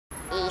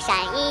闪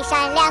一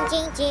闪亮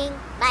晶晶，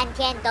满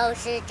天都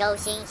是周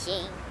星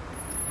星。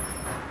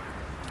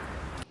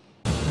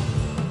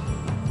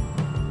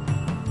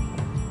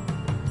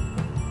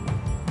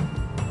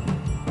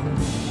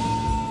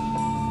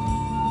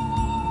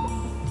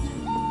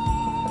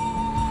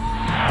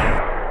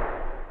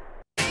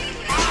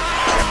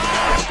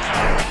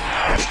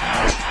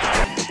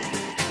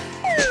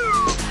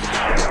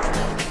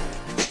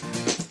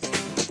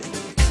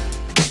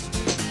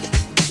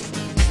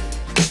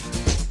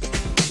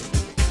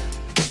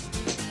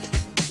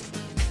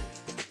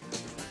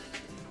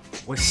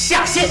我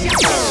下线！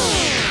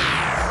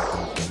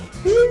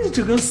你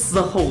这个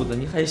死猴子，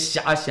你还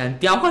下线？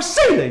电话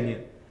谁了你？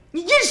你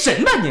隐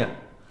身吧你！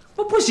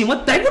我不信我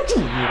逮不住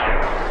你！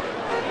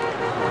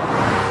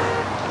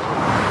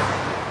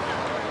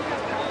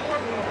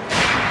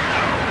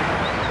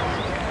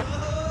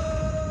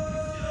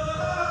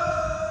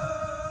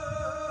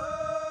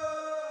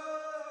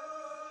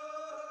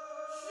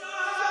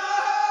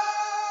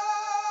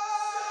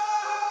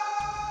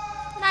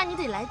那你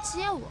得来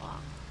接我。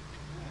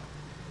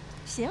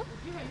行，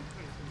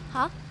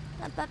好，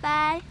那拜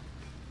拜。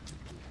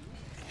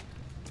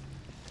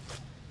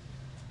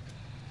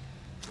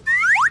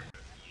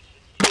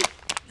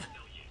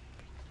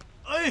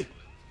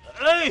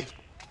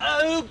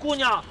姑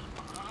娘，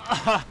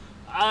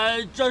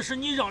这是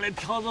你扔的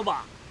瓶子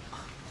吧？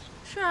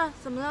是啊，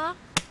怎么了？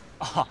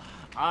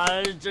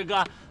这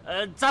个，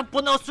咱不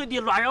能随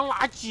地乱扔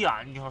垃圾啊，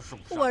你说是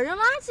不是？我扔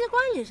垃圾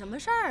关你什么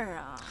事儿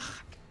啊？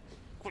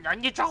姑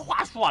娘，你这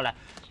话说了，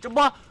这不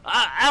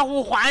爱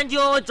护环境，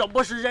这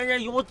不是人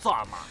人有责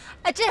吗？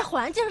哎，这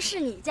环境是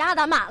你家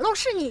的，马路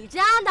是你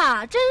家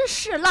的，真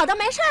是老子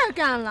没事儿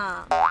干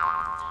了。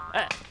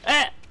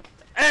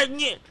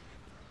你，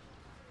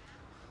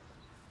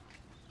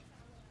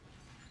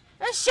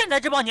现在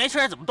这帮年轻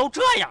人怎么都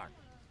这样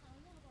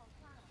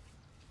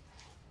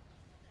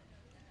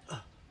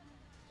呢？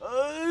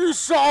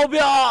烧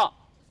饼、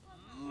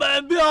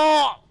门饼。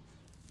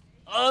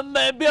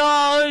门饼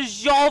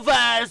小份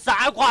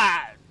3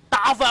块，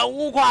大份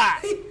5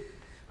块。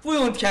不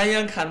用天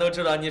眼看都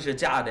知道你是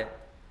假的，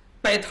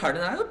摆摊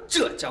的哪有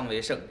这讲卫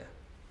生的？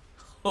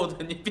猴子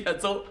你别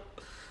走，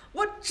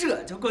我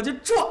这就过去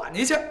抓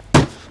你去。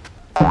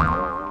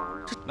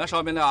那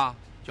烧饼的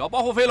交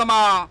保护费了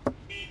吗？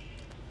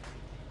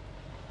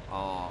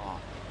哦，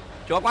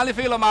交管理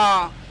费了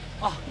吗？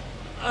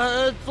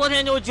昨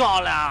天就交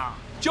了。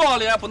交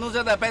了不能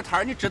在这摆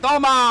摊，你知道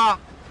吗？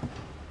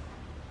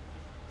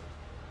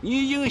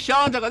你影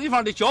响这个地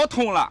方的交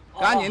通了，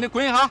赶紧的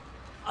滚哈！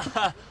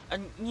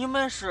你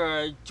们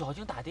是交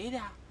警大队的？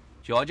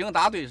交警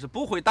大队是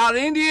不会打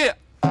人的。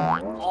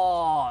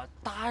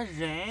打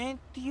人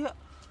的。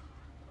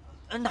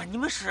那你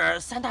们是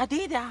3大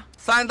队的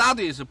？3大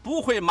队是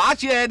不会骂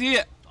街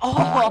的。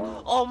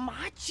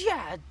骂街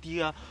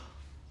的。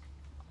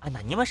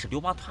那你们是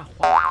流氓团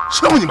伙？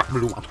什么你妈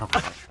流氓团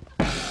伙？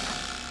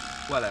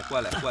过来，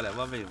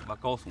我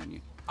告诉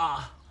你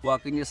啊，我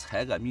给你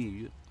猜个谜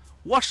语。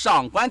我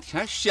上管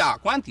天下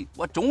管地，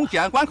我中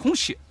间管空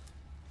气，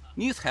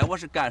你猜我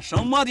是干什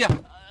么的？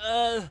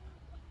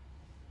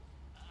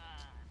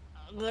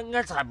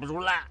我猜不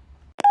出来。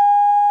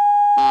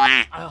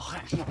哎呦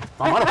嗨！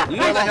干嘛呢？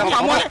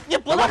你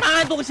不能拿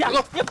俺东西，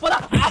你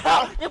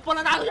不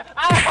能拿东西！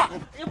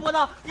你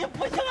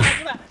不行啊！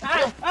你们，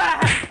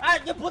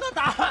你不能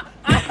打！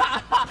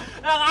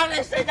俺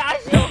的身家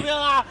性命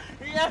啊！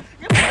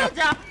你不能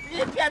这样！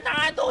你别拿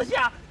俺东西！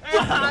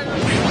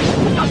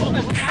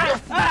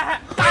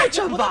打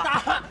真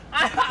吧！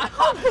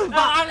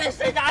俺的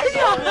身家性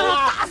命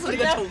啊！打死这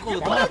个臭猴子！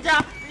不能这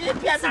样！你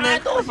别拿俺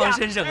东西！方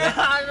神圣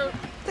啊！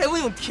待我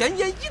用天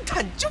眼一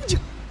探究竟。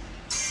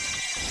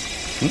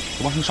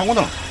这把你上我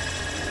的了。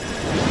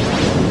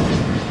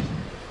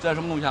这是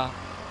什么东西啊？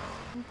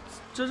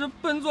这是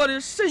本座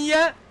的神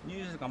眼。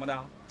你是干嘛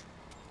的？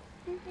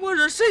我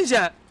是神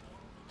仙。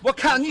我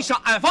看你像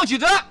暗访记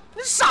者。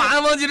你啥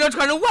暗访记者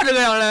穿成我这个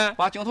样的？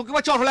把镜头给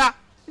我交出来。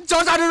你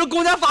交啥？这是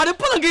公家发的，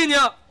不能给你。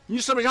你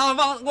是不是想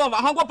网上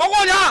给我曝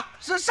光去？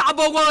是啥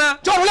曝光了？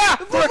交出来！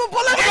不能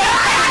给你！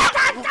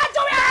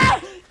救命！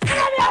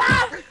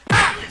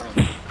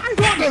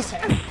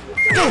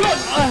救命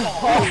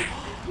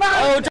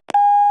了！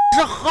这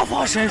是何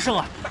方神圣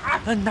啊？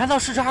难道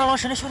是这二郎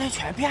神的哮天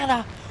犬变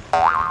的？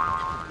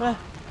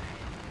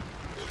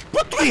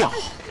不对呀！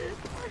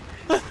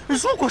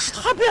如果是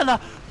他变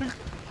的，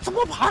怎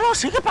么把二郎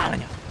神给办了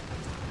呢？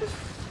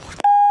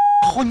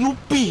好牛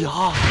逼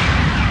啊！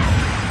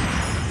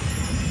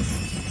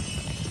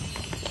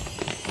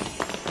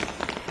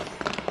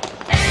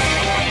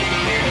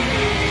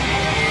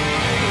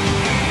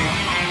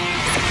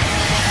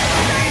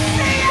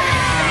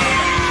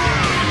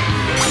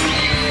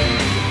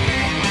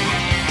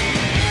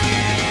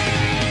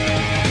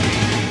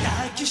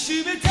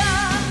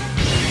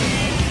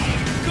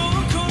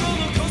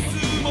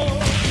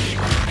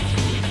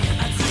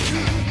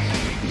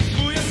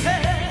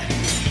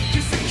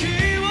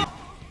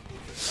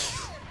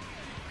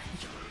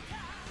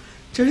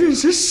这人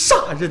是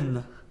啥人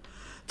呢？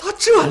他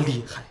这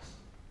厉害，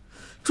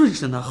准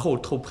是那猴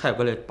头派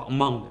过来帮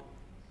忙的。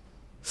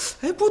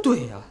哎，不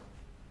对呀，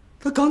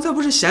他刚才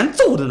不是先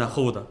揍的那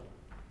猴子？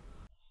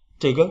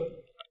这个，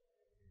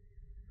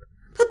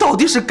他到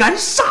底是干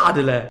啥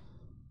的嘞？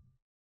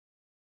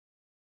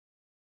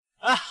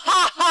啊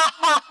哈哈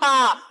哈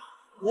哈！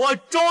我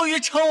终于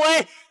成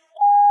为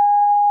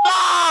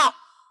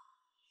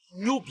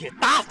牛逼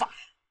大发！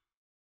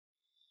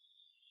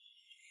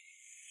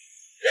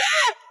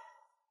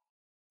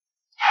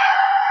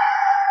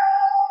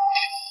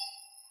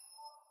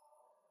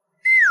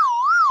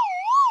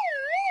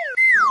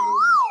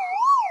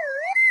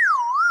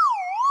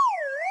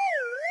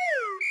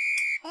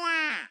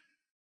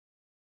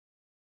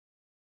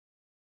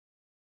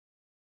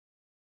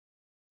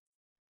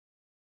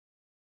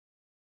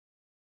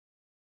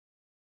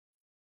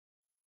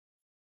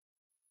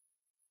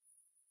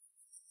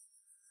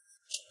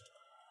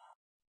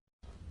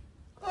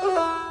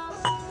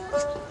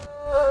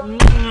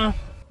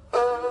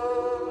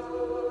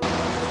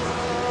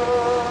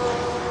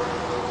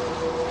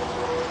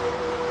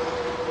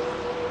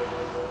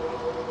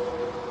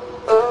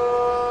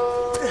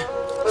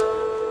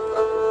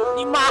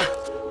你妈！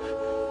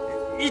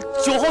你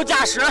酒后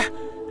驾驶，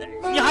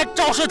你还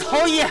肇事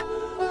逃逸，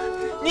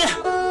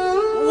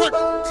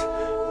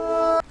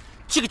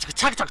这个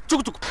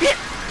别！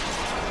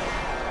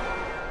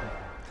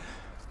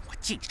我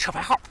记你车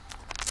牌号。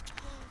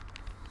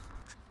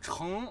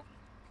成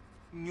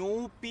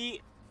牛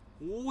逼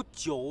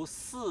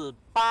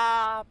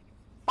59488，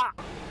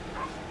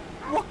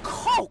我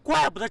靠，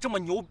怪不得这么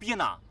牛逼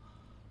呢，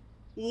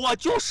我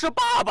就是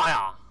爸爸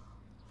呀！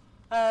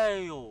哎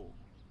呦，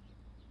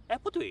哎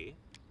不对，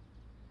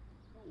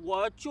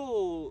我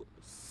就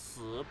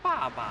死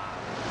爸爸。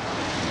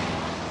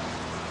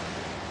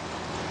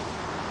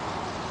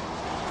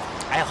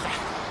哎呦嗨，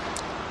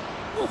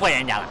误会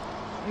人家了，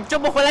你这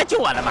不回来救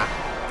我了吗？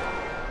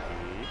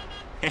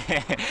嘿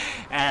嘿嘿，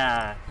哎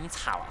呀，你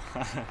擦了。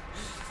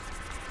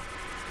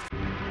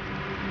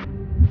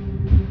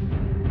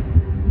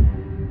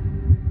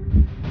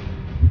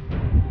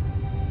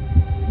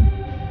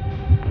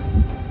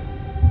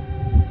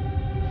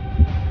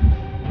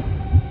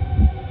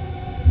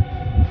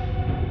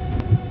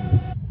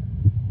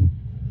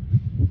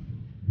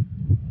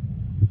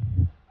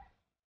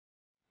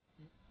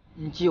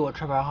你记我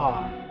车牌号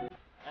啊？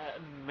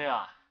没有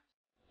啊。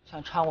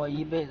想缠我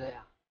一辈子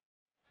呀？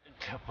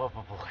这不会。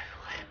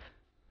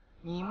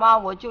你妈，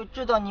我就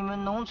知道你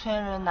们农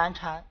村人难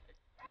缠。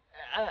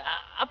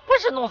不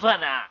是农村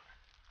的，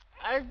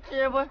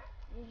这不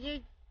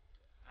你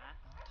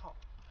操！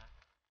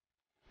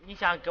你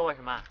想给我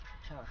什么？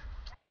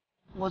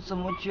我怎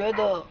么觉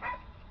得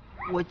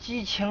我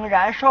激情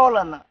燃烧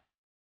了呢？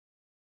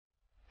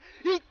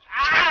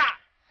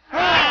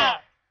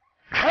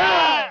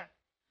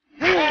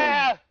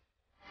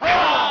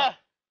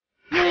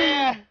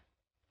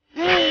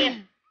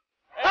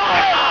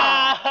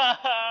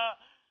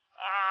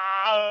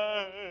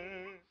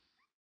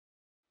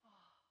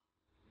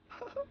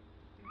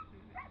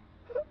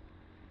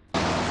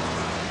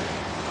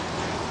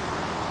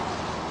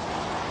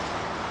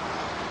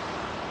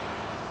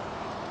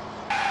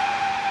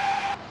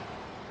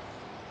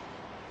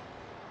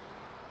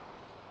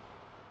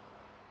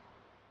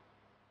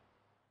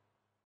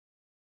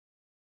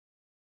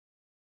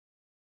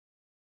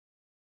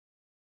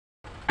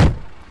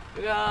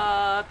这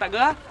个大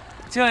哥，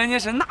请问你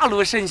是哪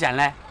路神仙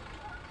嘞？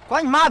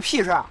关你妈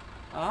屁事！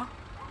啊？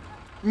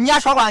你家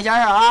少管闲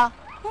事啊！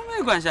我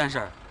没管闲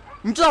事。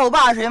你知道我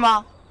爸是谁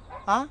吗？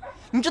啊？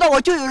你知道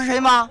我舅舅是谁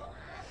吗？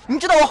你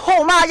知道我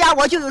后妈家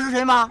我舅舅是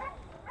谁吗？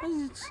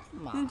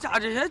你家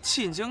这些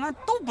亲戚俺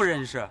都不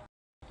认识。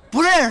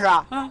不认识？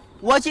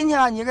我今天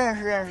让你认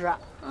识。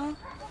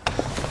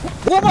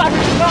我爸是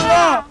刚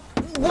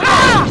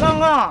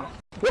刚，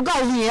我告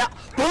诉你，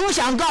不用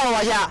想告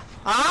我去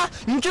啊！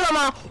你知道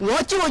吗？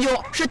我舅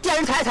舅是电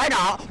视台台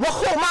长，我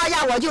后妈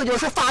家我舅舅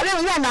是法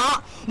院院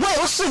长，我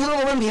有4级多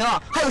文凭，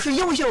还有是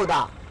优秀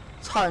的。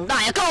操你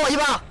大爷，告我去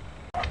吧！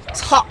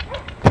操！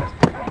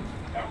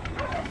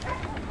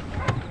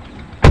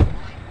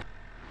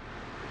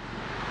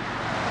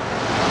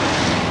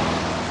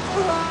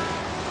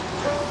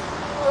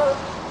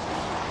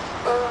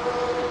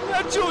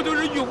俺舅舅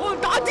是玉皇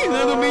大帝，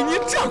俺都没你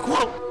这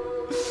狂。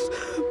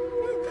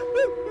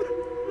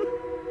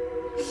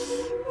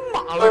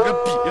妈了个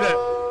逼的！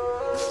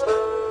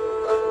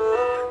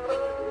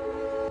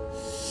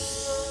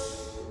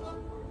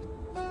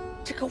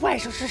这个外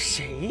甥是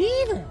谁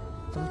呢？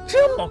怎么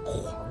这么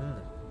狂呢？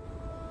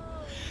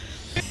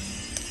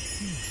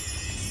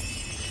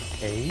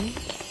哎。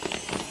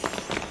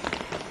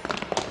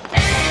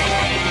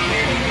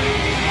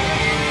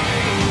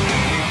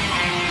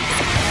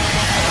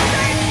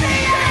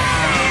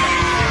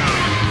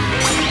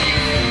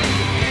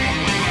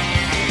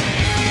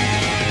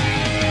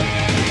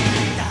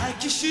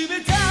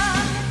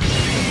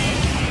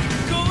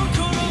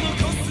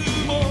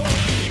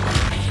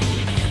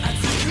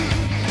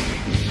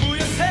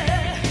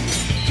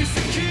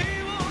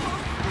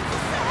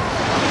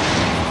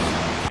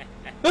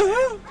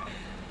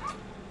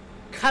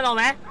看看到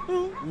没？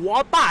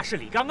我爸是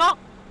李刚刚，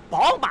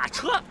宝马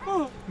车，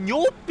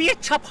牛逼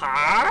车牌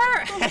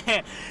儿，嘿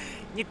嘿，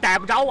你逮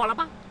不着我了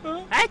吧？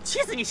哎，气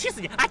死你，气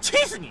死你啊，气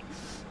死你！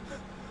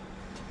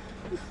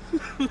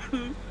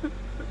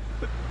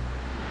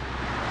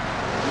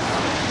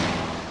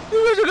我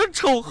这个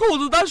臭猴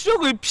子咋学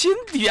会拼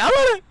爹了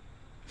嘞？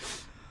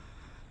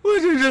我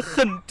真是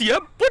恨爹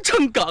不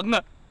成钢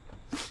啊！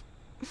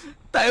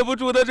逮不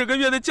住他这个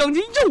月的奖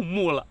金又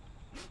没了，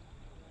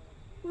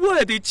我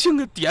也得请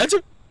个爹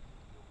去，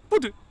不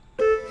对，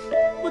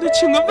我得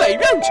请个外援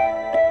去。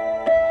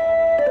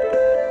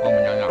王母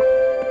娘娘，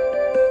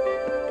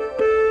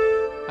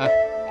哎，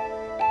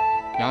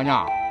娘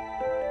娘，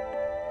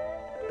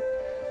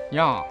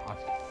娘，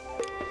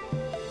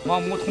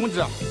王母同志，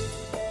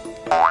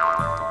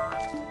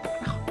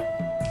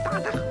大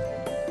大，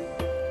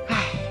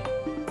哎，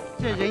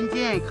这人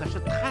间可是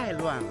太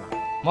乱了。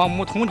王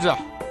母同志，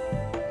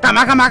干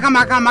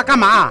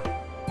嘛？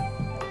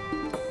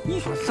你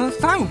说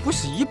咱又不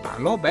是一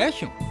般老百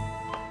姓，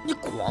你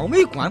光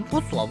围观不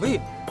作为，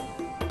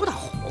不大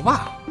好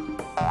吧？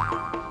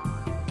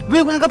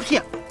围观个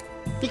屁！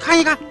你看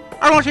一看，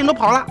二郎神都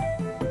跑了。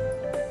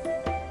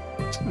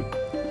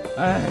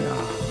哎呀，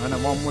俺那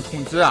王母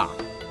同志啊，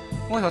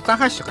我说咱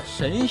还是个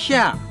神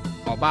仙，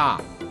好吧？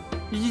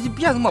你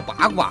别这么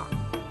八卦。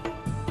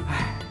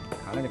哎，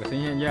看来这个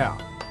神仙节啊，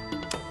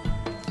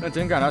那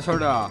真干这事儿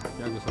的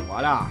也就是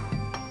我了。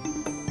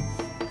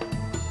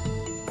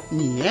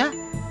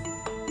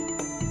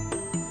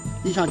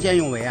你想见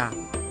永伟啊？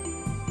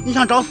你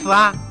想找死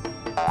啊？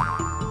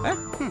哎，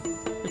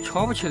你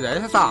瞧不起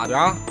人是咋的？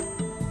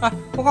哎，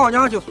我告诉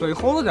你，就孙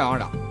猴子这样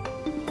的，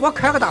我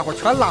开个大货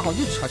车拉上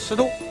一车石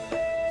头，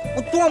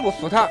我撞不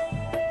死他，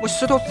我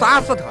石头砸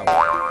死他，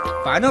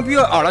反正比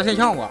二郎神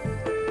强我。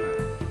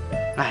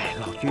哎，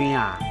老君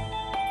呀，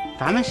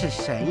咱们是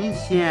神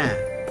仙，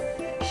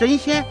神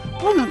仙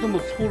不能这么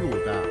粗鲁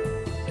的。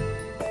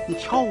你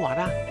瞧我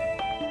的，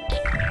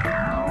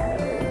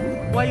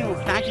我用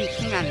3岁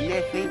情感的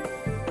奶粉，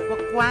我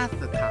灌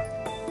死他，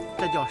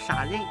这叫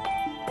杀人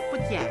不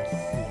见血。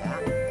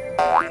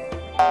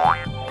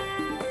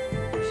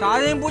杀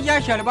人不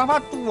见血的办法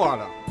多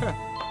了，哼！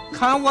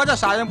看我这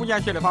杀人不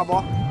见血的法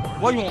宝，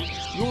我用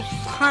有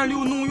残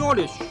留农药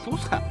的蔬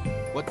菜，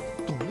我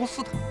毒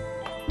死他。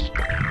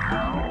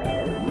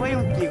我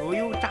用丢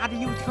油炸的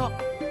油条，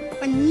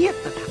我腻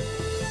死他。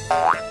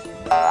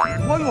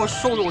我用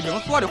瘦肉精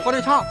做的火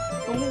腿肠，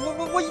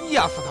我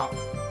噎死他。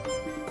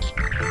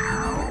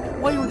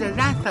我用这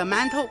染色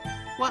馒头，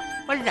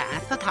我染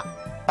死他。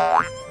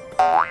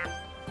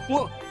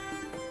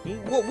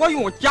我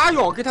用假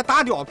药给他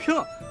打吊瓶，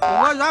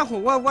然后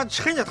我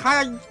趁着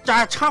他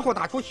这产后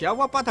大出血，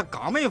我把他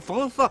肛门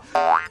封死，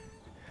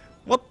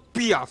我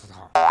憋死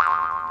他。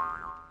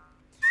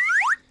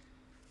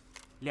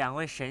两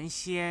位神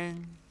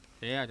仙，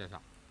谁呀这是？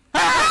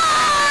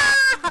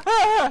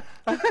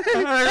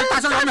大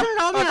圣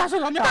饶命！大圣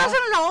饶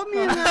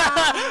命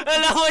啊！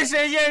两位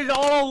神仙饶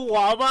了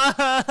我吧，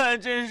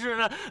真是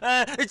的，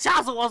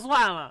掐死我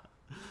算了。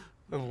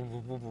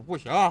不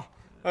行，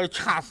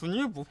掐死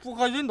你不符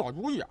合人道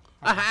主义。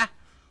哎，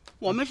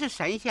我们是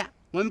神仙，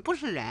我们不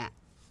是人。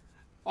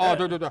哦，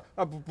对，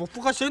不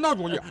符合神道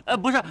主义。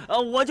不是，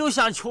我就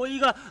想求一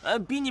个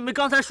比你们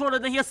刚才说的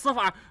那些死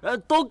法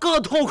都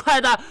更痛快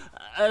的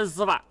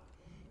死法。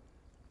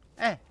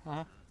哎，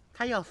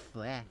他要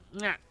死哎。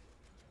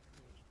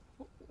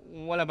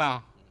我来办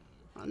啊。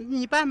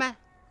你办呗。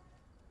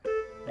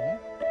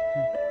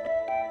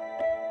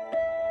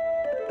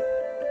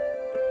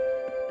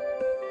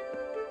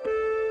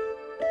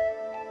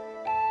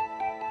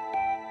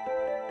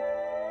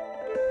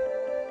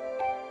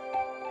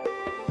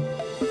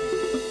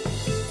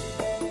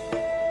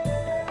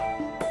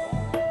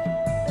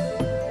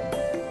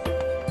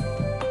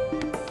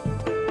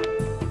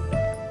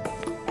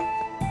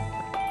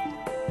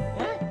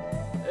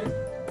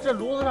这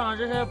炉子上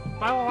这些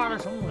白花花的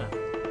什么东西？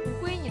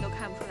不会你都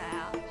看不出来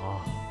啊？哦，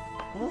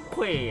不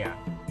会呀。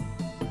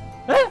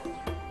哎，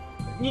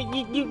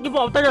你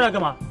把我带这来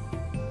干嘛？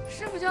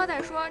师傅交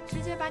代说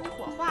直接把你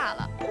火化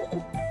了。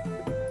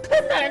他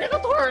奶奶个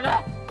腿儿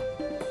的！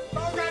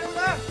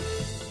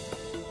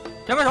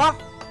先别说，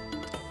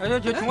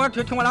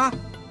就听我了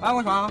啊！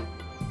我说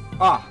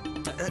啊，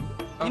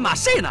你骂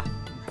谁呢？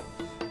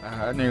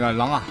那个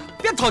狼啊，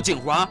别套近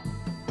乎啊！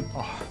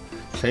哦，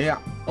谁呀？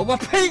我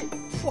呸！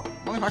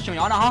我跟你说，姓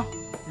杨的哈，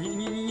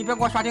你别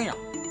给我耍顶呀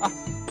啊！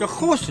这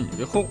猴是你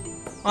的猴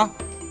啊，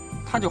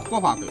他就活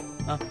化给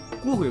啊，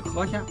骨灰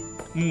可钱，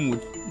墓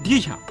底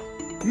钱，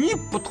你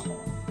不掏，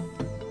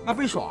俺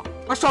别说，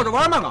俺烧着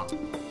玩嘛啊！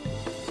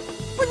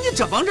不，你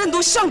这帮人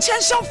都想钱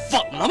想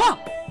疯了吗？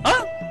啊！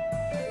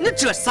你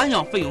这3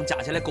样费用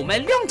加起来够买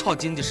2套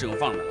经济适用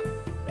房的了，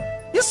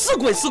你死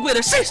贵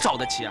的谁烧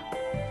得起啊？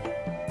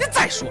你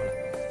再说了，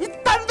你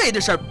单位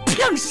的事儿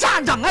凭啥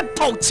让俺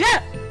掏钱？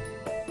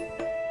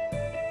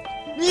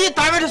你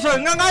单位的事，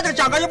俺这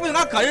价格也不是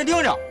俺个人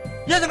定的，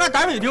也是俺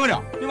单位定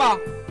的，对吧？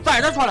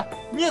再者说了，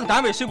你个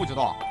单位谁不知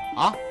道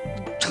啊？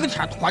成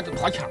天拖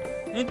钱，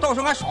你到时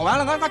候俺烧完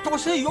了，俺找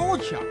谁要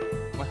去？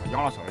我说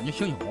杨老师，你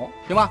行行好，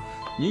行吧？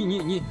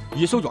你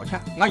一手交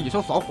钱，俺一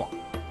手扫货。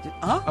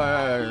啊？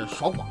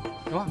烧货，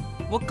是吧？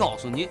我告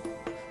诉你，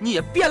你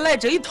也别来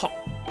这一套。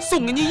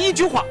送给你一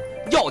句话：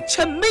要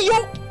钱没有，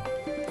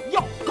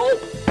要狗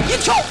一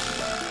条。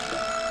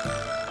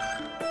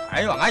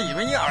哎呦，俺以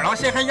为你二郎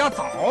神还养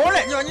糟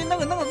嘞！你说你弄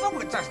这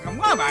么这是什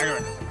么玩意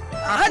儿？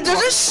俺这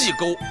是细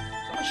狗。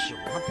什么细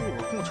狗？还不如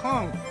个红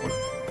墙狗了。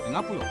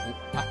俺不要狗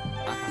啊！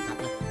咱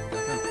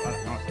说了，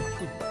杨老师，求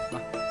求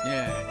你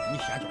啊！你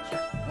先交钱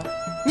啊！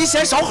你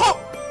先烧猴。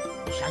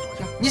你先交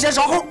钱。你先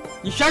烧猴。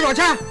你先交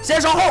钱。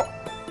先烧猴。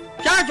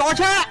先交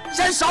钱。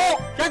先烧。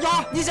先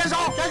交。你先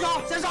烧。先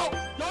交。先烧。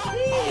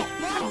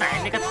奶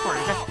奶个腿儿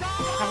的，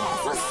还老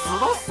子死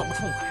都死不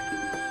痛快。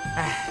哎，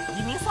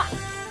移民算了。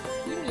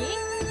移民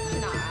去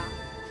哪儿啊？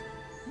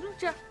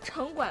这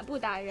城管不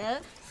打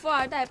人，富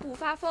二代不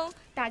发疯，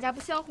大家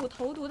不相互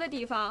投毒的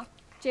地方，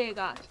这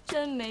个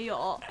真没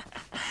有。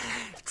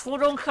初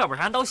中课本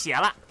上都写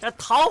了，这《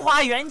桃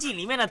花源记》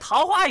里面的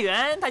桃花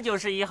源，它就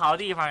是一好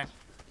地方。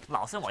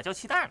老孙我就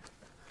去那儿了。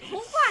童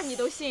话你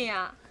都信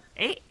呀？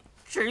哎，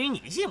至于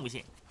你信不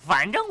信，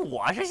反正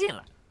我是信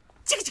了。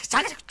这个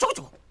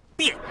走，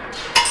别。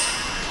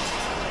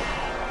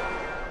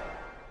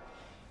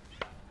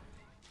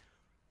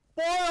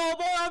保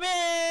佑命！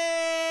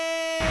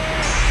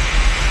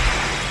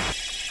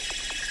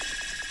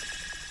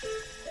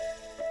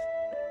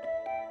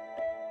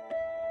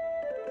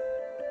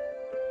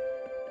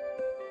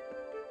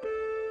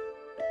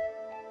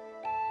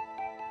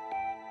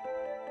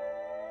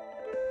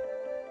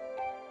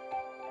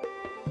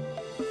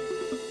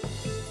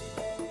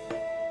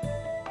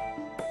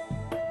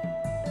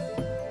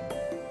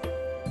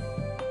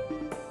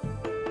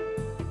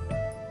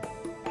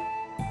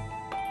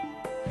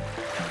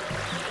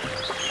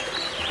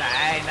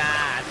在那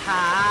桃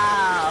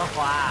花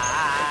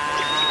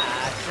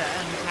盛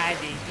开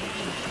的地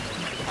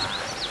方，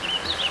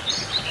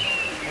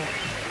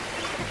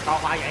桃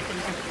花源真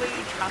是非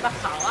常的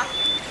好啊！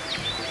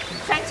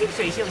山清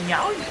水秀，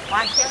鸟语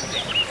花香的。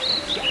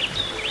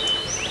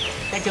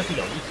但就是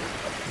有一点，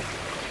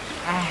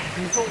哎，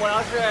你说我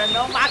要是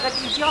能挖个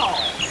地窖，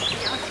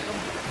养几个母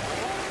猴，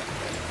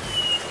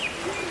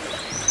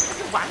那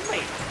就完美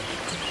了。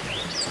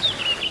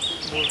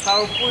母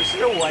猴不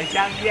是我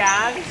想养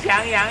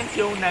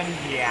就能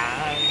养。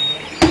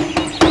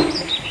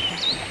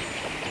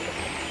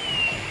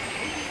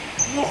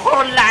母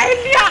猴来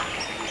了，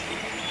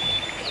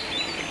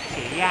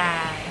谁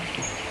呀？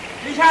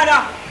没钱的，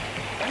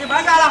赶紧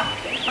搬家了，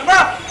上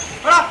班，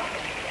好了。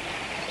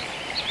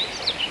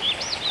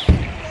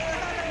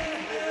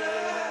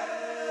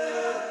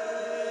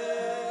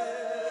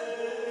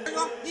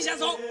你先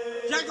走，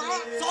先抓了，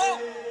走，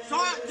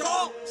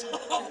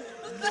走。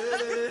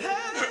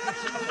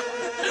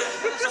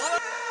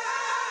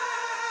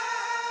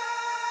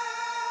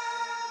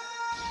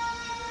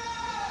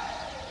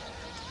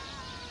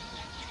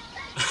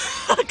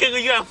跟个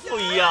怨妇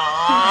一样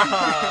啊！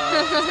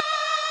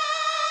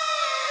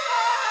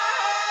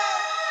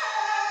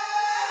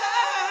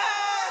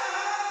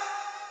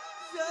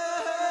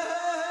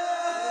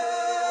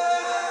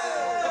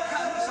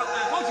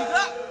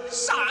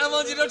啥安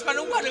防记者穿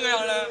成我这个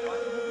样嘞？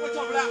我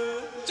叫不来，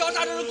叫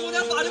啥？这是公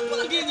检法的，不能